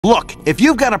Look, if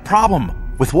you've got a problem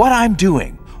with what I'm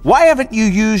doing, why haven't you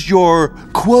used your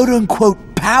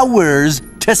quote-unquote powers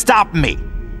to stop me?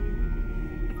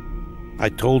 I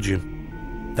told you.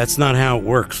 That's not how it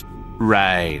works.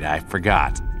 Right, I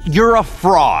forgot. You're a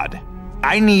fraud.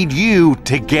 I need you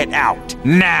to get out,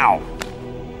 now.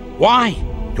 Why?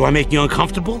 Do I make you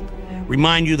uncomfortable?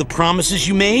 Remind you of the promises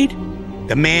you made?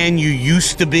 The man you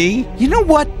used to be? You know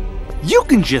what? You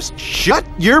can just shut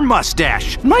your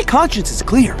mustache. My conscience is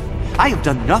clear. I have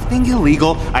done nothing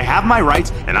illegal, I have my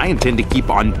rights, and I intend to keep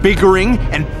on biggering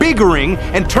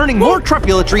and turning more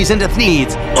truculentries into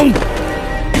needs.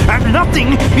 And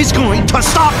nothing is going to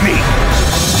stop me!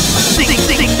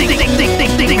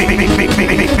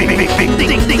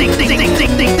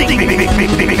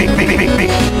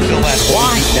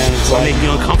 Why? Do I make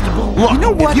you uncomfortable? Look, you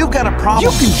know what? If you've got a problem,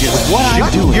 you can just what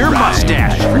I'm doing. Your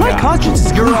mustache. My conscience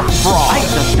is you're a fraud. I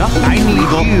have done nothing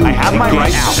illegal. I have my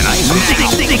rights, and I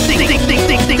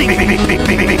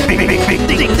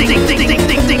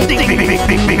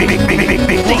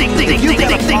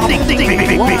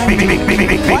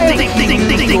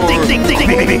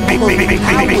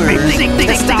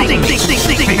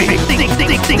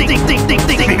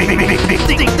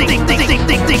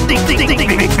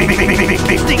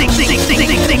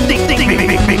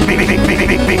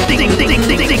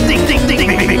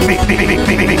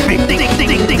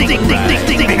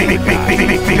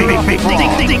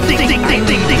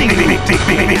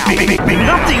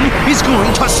nothing is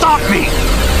going to stop me!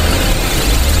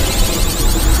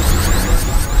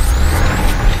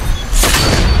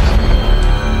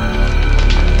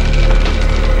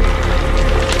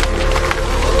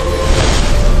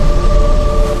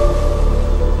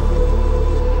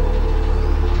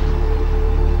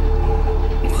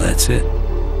 Well, that's it.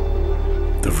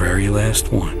 The very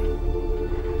last one.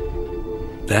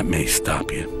 That may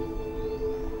stop you.